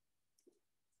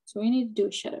 So we need to do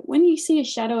a shadow. When you see a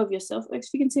shadow of yourself, like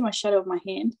if you can see my shadow of my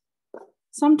hand,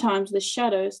 sometimes the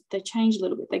shadows, they change a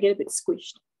little bit. They get a bit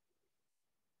squished.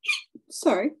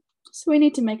 So we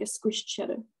need to make a squished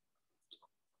shadow.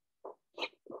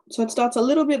 So it starts a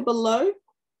little bit below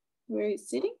where it's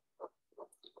sitting.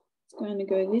 It's going to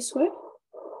go this way.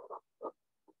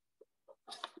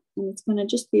 And it's going to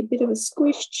just be a bit of a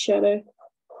squished shadow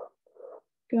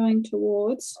going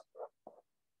towards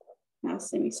our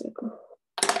semicircle.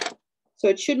 So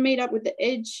it should meet up with the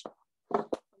edge of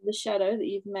the shadow that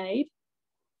you've made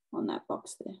on that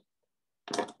box there.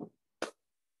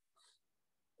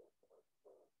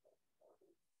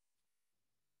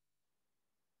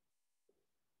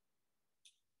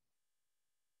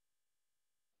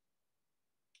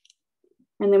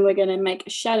 And then we're going to make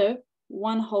a shadow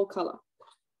one whole color.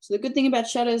 So the good thing about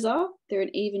shadows are they're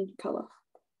an even color.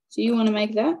 So you want to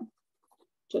make that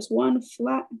just one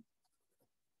flat,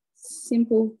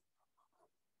 simple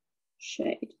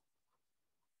shade.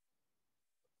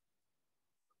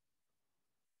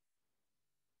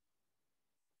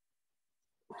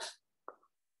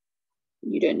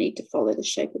 You don't need to follow the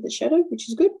shape of the shadow, which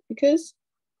is good because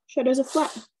shadows are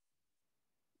flat.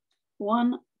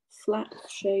 One flat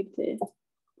shade there.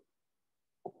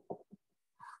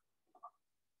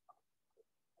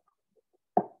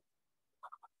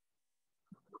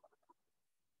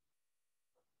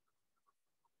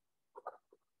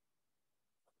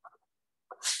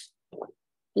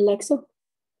 Like so.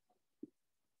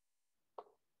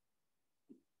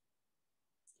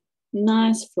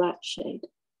 Nice flat shade.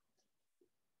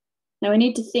 Now we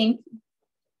need to think,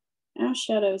 our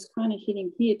shadow is kind of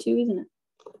hitting here too, isn't it?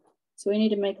 So we need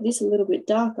to make this a little bit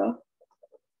darker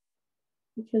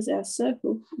because our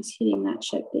circle is hitting that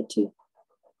shape there too.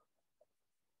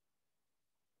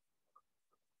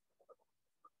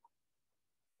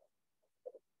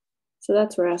 So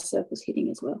that's where our circle's hitting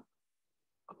as well.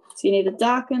 So you need to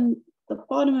darken the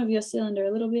bottom of your cylinder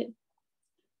a little bit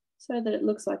so that it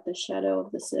looks like the shadow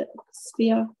of the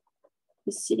sphere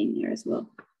is sitting there as well.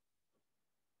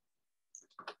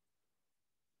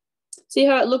 See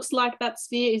how it looks like that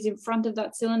sphere is in front of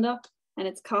that cylinder and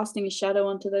it's casting a shadow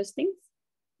onto those things?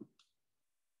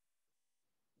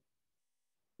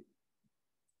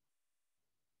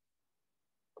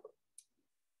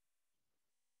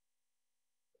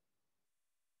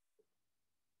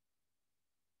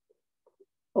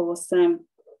 Awesome.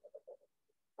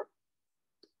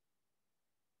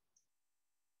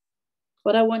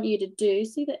 What I want you to do,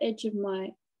 see the edge of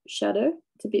my shadow?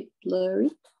 It's a bit blurry.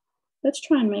 Let's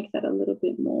try and make that a little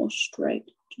bit more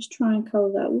straight. Just try and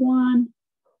color that one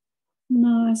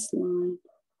nice line.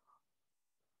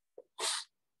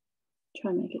 Try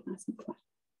and make it nice and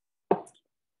flat.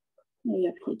 Maybe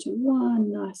up here to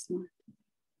one nice line.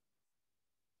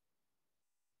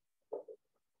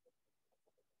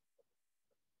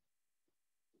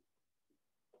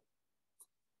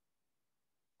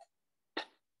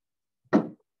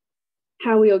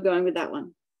 How are we all going with that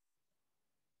one?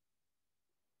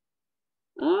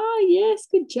 Oh, yes,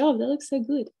 good job. That looks so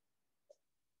good.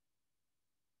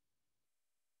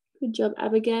 Good job,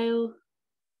 Abigail.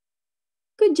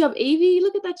 Good job, Evie.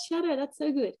 Look at that shadow. That's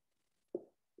so good. All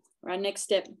right, next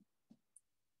step.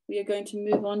 We are going to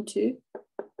move on to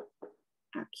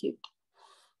our cube.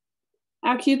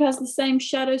 Our cube has the same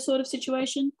shadow sort of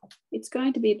situation. It's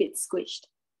going to be a bit squished.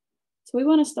 So we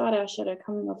want to start our shadow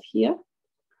coming off here.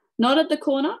 Not at the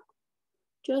corner,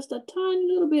 just a tiny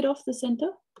little bit off the center.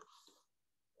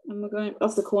 And we're going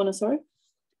off the corner, sorry.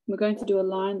 We're going to do a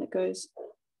line that goes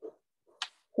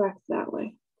back that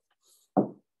way,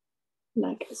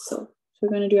 like so. So we're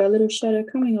going to do our little shadow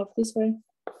coming off this way,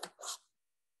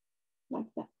 like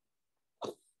that.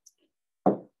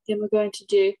 Then we're going to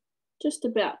do just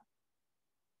about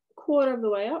a quarter of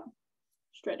the way up,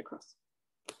 straight across.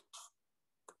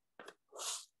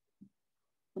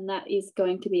 And that is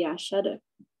going to be our shadow.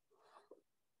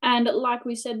 And like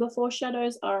we said before,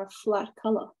 shadows are a flat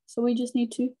color. So we just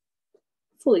need to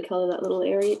fully color that little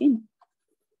area in.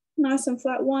 Nice and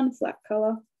flat, one flat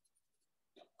color.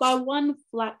 By one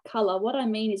flat color, what I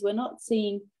mean is we're not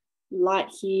seeing light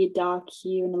here, dark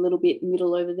here, and a little bit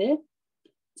middle over there.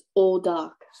 It's all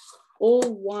dark, all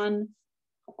one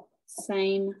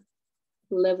same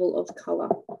level of color,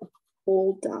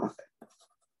 all dark.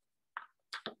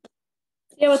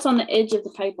 See how it's on the edge of the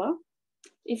paper?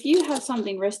 If you have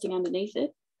something resting underneath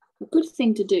it, a good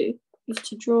thing to do is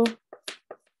to draw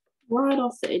right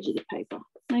off the edge of the paper.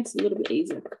 Makes it a little bit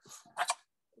easier.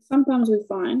 Sometimes we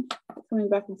find, coming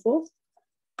back and forth,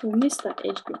 we'll miss that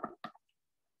edge bit.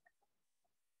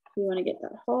 We want to get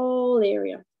that whole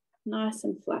area nice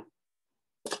and flat.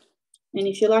 And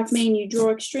if you're like me and you draw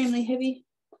extremely heavy,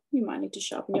 you might need to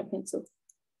sharpen your pencil.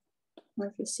 Or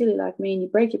if you're silly like me and you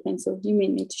break your pencil, you may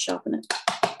need to sharpen it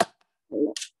a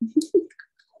lot.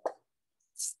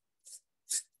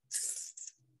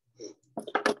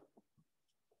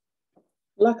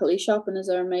 Luckily, sharpeners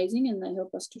are amazing and they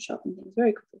help us to sharpen things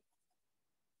very quickly.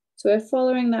 So we're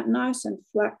following that nice and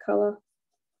flat color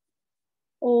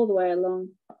all the way along.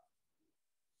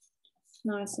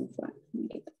 Nice and flat.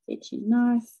 Get the edgy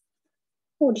knife,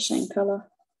 all the same color.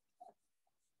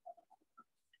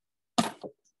 Our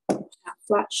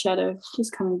flat shadow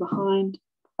just coming behind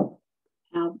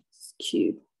our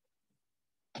cube.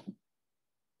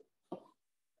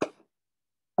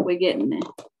 We're getting there.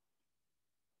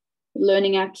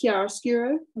 Learning our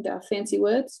chiaroscuro with our fancy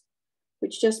words,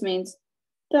 which just means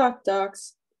dark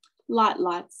darks, light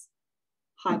lights,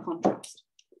 high contrast.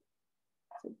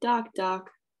 So dark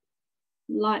dark,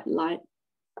 light light,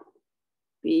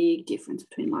 big difference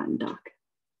between light and dark.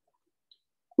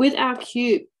 With our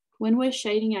cube, when we're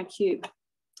shading our cube,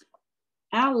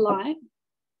 our light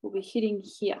will be hitting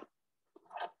here.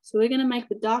 So we're going to make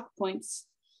the dark points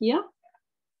here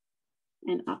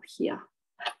and up here.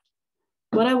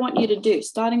 What I want you to do,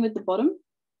 starting with the bottom,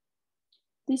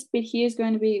 this bit here is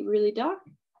going to be really dark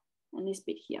and this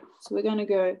bit here. So we're going to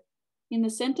go in the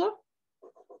center,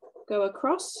 go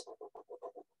across,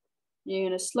 you're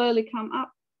going to slowly come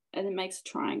up and it makes a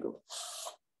triangle.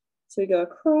 So we go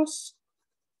across,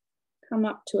 come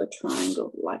up to a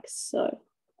triangle like so.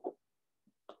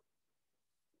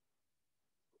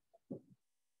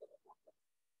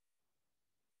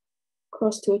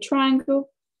 across to a triangle.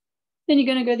 Then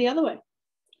you're going to go the other way,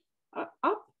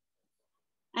 up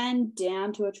and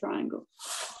down to a triangle.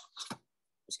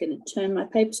 Just going to turn my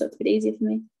paper so it's a bit easier for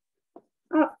me.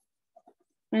 Up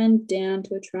and down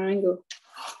to a triangle.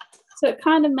 So it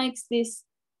kind of makes this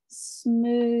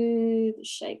smooth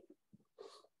shape.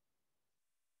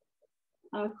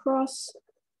 Across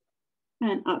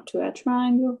and up to our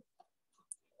triangle,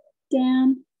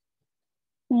 down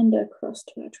and across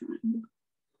to our triangle.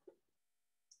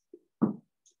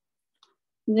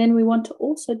 Then we want to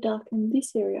also darken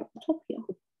this area up the top here.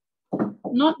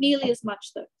 Not nearly as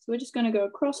much though. So we're just going to go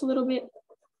across a little bit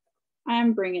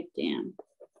and bring it down.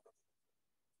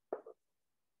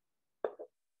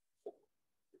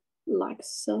 Like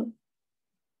so.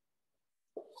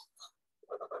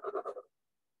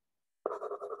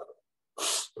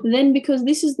 Then because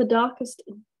this is the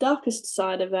darkest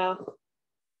side of our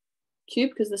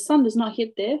cube, because the sun does not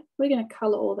hit there, we're going to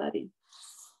color all that in.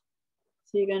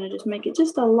 So you're going to just make it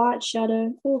just a light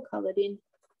shadow, all colored in.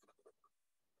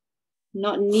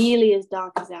 Not nearly as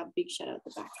dark as our big shadow at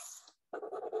the back.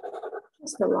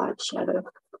 Just a light shadow.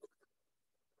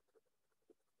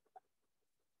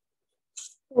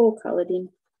 All colored in.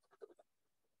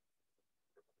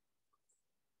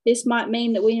 This might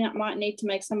mean that we might need to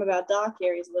make some of our dark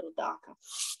areas a little darker.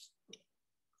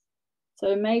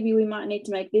 So maybe we might need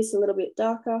to make this a little bit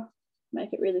darker,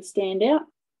 make it really stand out.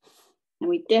 And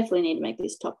we definitely need to make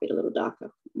this top bit a little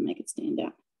darker and make it stand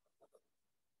out.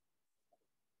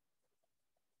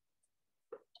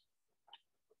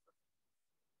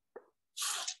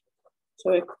 So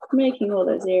we're making all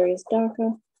those areas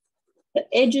darker. The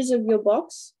edges of your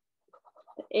box,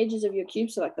 the edges of your cube,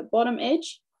 so like the bottom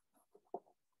edge,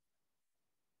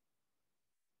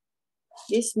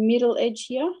 this middle edge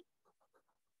here,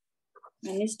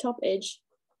 and this top edge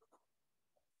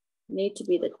need to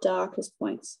be the darkest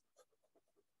points.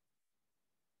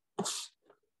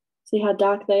 See how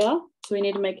dark they are? So we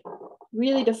need to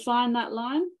really define that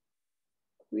line,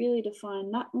 really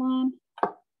define that line,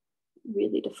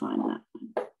 really define that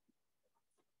line.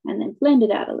 And then blend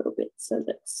it out a little bit so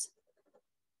that's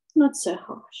not so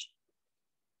harsh.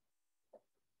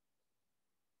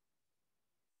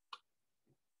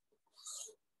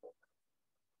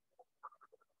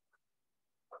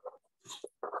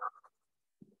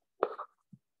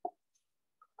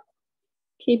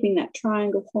 Keeping that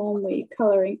triangle form where you're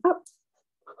coloring up,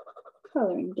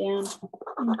 coloring down,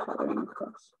 and coloring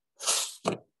across.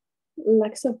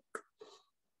 Like so.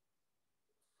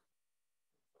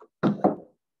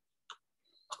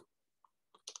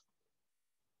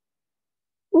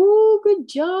 Oh, good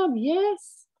job,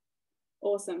 yes.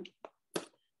 Awesome.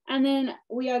 And then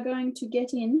we are going to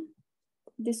get in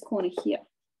this corner here.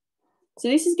 So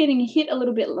this is getting hit a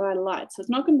little bit by light, so it's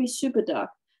not going to be super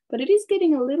dark, but it is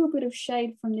getting a little bit of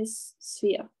shade from this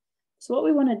sphere. So what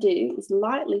we want to do is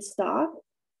lightly start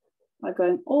by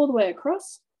going all the way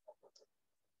across,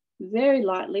 very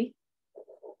lightly,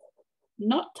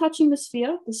 not touching the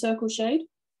sphere, the circle shade,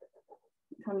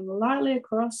 coming lightly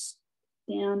across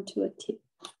down to a tip.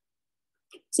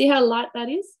 See how light that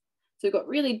is? So we've got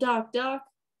really dark, dark,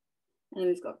 and then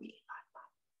we've got really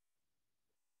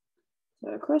light,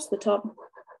 light. So across the top,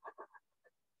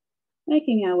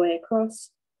 making our way across,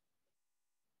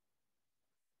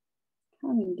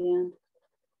 coming down,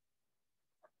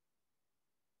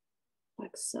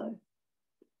 like so.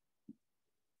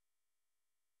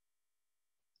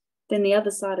 Then the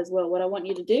other side as well, what I want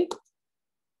you to do,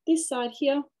 this side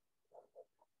here,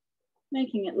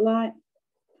 making it light,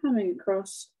 coming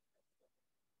across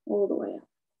all the way up.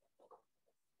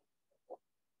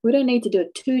 We don't need to do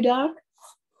it too dark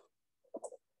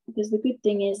because the good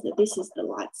thing is that this is the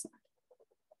light side.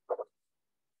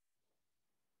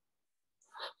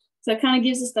 So it kind of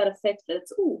gives us that effect that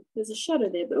it's, oh, there's a shadow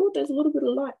there, but oh, there's a little bit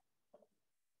of light.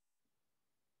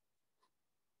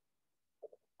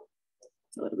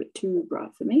 It's a little bit too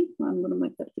bright for me. I'm going to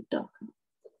make that a bit darker.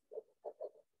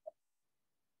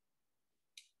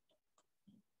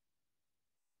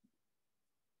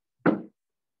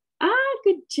 Ah,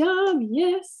 good job,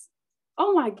 yes.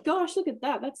 Oh my gosh, look at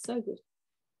that. That's so good.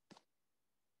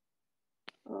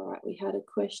 All right, we had a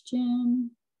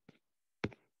question.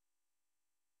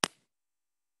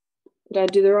 Did I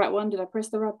do the right one? Did I press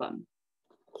the right button?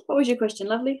 What was your question,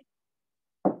 lovely?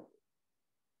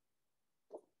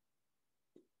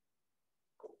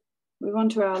 Move on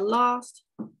to our last,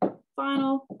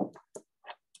 final,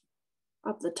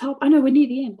 up the top. I know we're near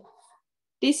the end.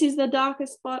 This is the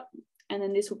darkest spot, and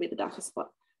then this will be the darkest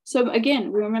spot. So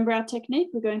again, we remember our technique.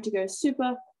 We're going to go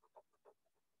super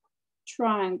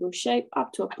triangle shape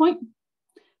up to a point,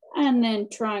 and then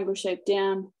triangle shape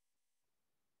down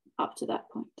up to that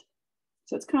point.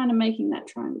 So it's kind of making that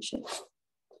triangle shape.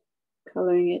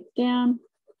 Coloring it down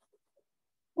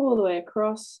all the way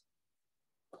across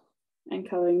and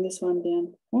coloring this one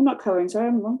down. Well, not coloring, sorry,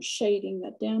 I'm shading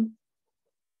that down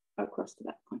across to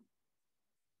that point.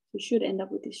 We should end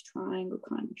up with this triangle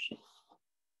kind of shape.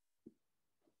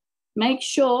 Make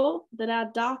sure that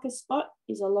our darkest spot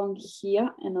is along here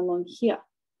and along here.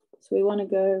 So we want to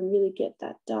go and really get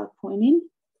that dark point in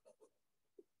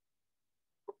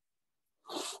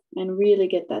and really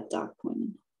get that dark point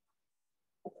in.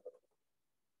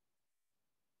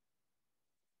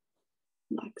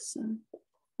 Like so.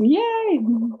 Yay!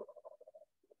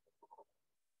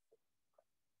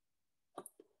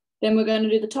 Then we're going to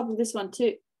do the top of this one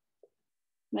too.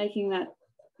 Making that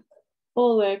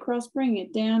all the way across, bring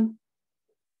it down.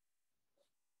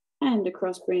 And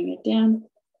across, bring it down.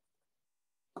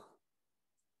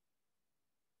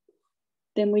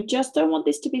 Then we just don't want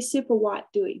this to be super white,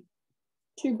 do we?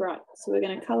 Too bright. So we're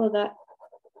going to color that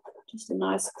just a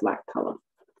nice flat color.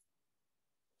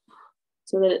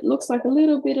 So that it looks like a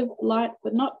little bit of light,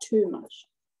 but not too much.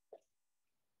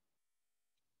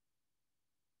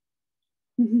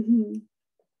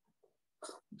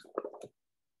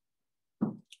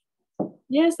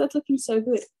 Yes, that's looking so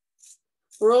good.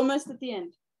 We're almost at the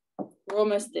end. We're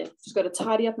almost there. Just got to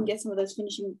tidy up and get some of those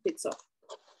finishing bits off.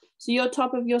 So your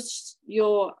top of your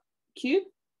cube,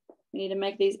 we need to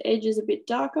make these edges a bit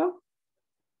darker.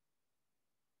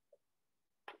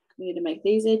 We need to make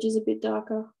these edges a bit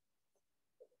darker.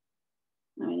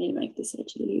 Now I need to make this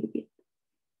edge a little bit.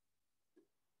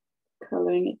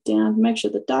 Coloring it down. Make sure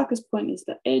the darkest point is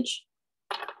the edge.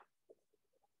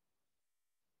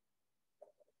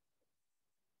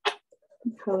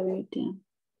 And coloring it down.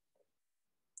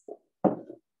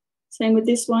 Same with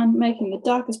this one, making the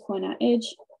darkest point our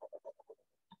edge.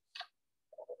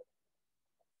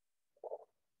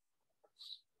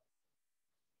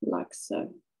 Like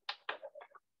so.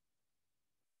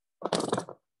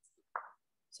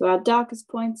 So our darkest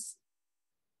points,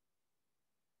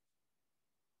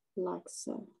 like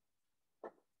so.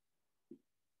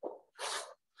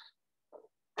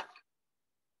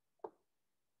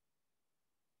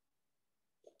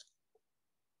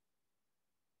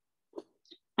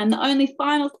 And the only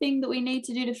final thing that we need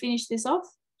to do to finish this off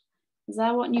is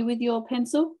I want you with your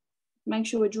pencil, make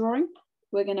sure we're drawing.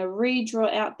 We're going to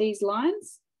redraw out these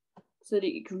lines so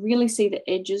that you can really see the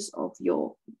edges of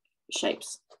your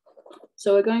shapes.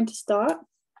 So we're going to start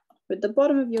with the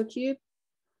bottom of your cube,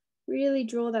 really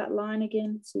draw that line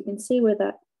again so you can see where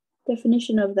that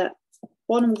definition of that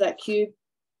bottom of that cube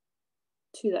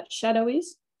to that shadow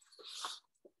is.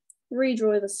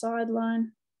 Redraw the side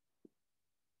line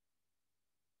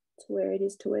to where it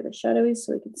is to where the shadow is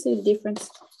so we can see the difference.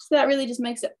 So that really just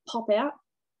makes it pop out.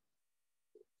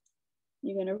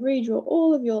 You're going to redraw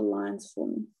all of your lines for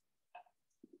me.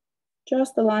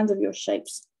 Just the lines of your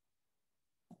shapes.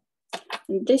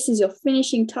 And this is your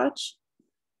finishing touch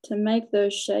to make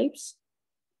those shapes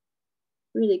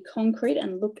really concrete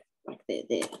and look like they're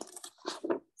there.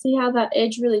 See how that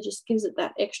edge really just gives it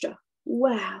that extra.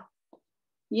 Wow.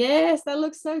 Yes, that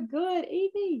looks so good.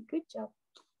 Evie, good job.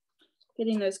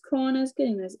 Getting those corners,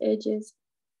 getting those edges.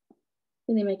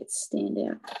 Really make it stand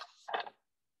out.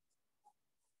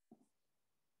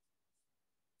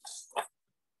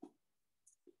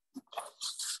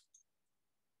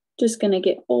 Just going to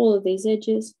get all of these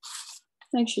edges.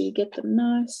 Make sure you get them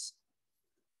nice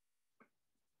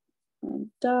and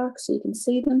dark so you can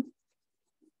see them.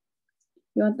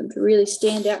 You want them to really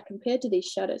stand out compared to these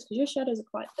shadows because your shadows are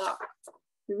quite dark.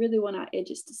 We really want our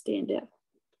edges to stand out.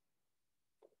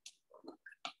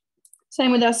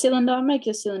 Same with our cylinder. Make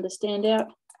your cylinder stand out.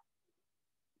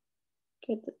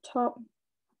 Get the top.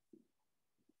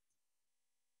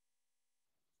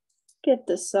 Get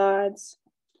the sides.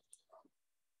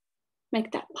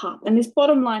 Make that pop. And this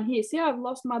bottom line here, see how I've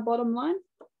lost my bottom line?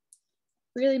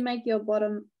 Really make your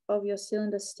bottom of your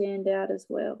cylinder stand out as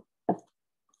well.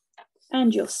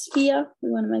 And your sphere, we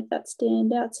want to make that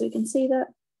stand out so we can see that.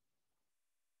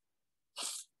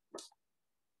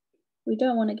 We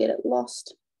don't want to get it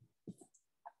lost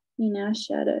in our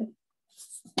shadow.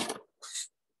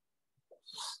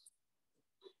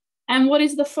 And what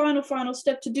is the final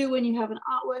step to do when you have an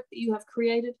artwork that you have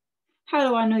created? How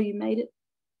do I know you made it?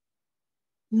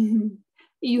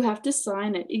 You have to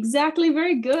sign it. Exactly,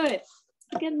 very good.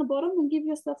 Get in the bottom and give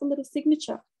yourself a little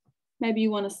signature. Maybe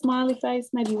you want a smiley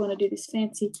face. Maybe you want to do this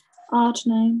fancy art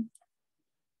name.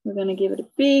 We're going to give it a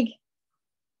big,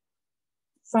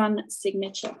 fun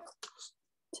signature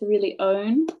to really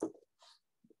own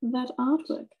that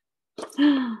artwork.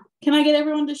 Can I get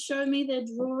everyone to show me their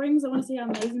drawings? I want to see how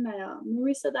amazing they are.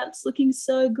 Marissa, that's looking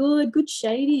so good. Good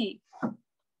shading.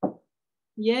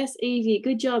 Yes, Evie,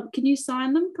 good job. Can you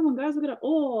sign them? Come on, guys, look at it.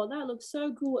 Oh, that looks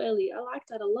so cool, Ellie. I like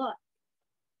that a lot.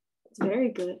 It's very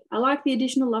good. I like the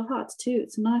additional love hearts too.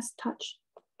 It's a nice touch.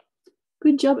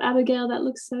 Good job, Abigail. That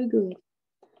looks so good.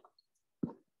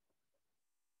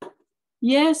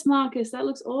 Yes, Marcus, that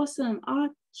looks awesome.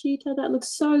 Cheetah, that looks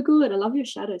so good. I love your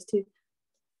shadows too.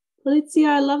 Felicia,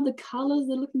 I love the colors.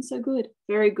 They're looking so good.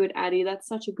 Very good, Addie. That's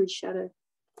such a good shadow.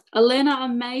 Elena,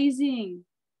 amazing.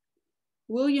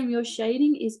 William, your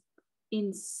shading is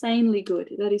insanely good.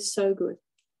 That is so good.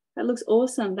 That looks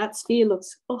awesome. That sphere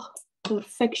looks,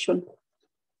 perfection.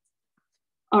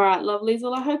 All right, lovelies.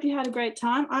 Well, I hope you had a great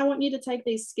time. I want you to take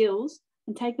these skills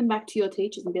and take them back to your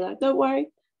teachers and be like, don't worry,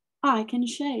 I can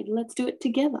shade. Let's do it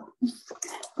together.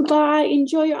 Goodbye.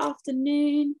 Enjoy your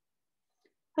afternoon.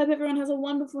 Hope everyone has a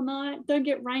wonderful night. Don't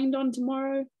get rained on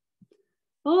tomorrow.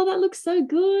 Oh, that looks so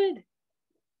good.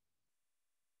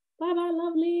 Bye-bye,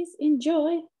 lovelies.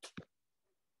 Enjoy.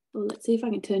 Well, let's see if I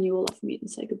can turn you all off mute and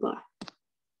say goodbye.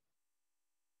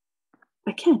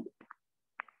 I can.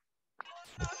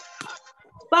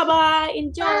 Bye-bye.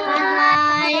 Enjoy.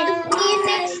 Bye. See you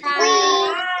next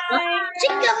week. Bye.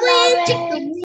 Chicken wing.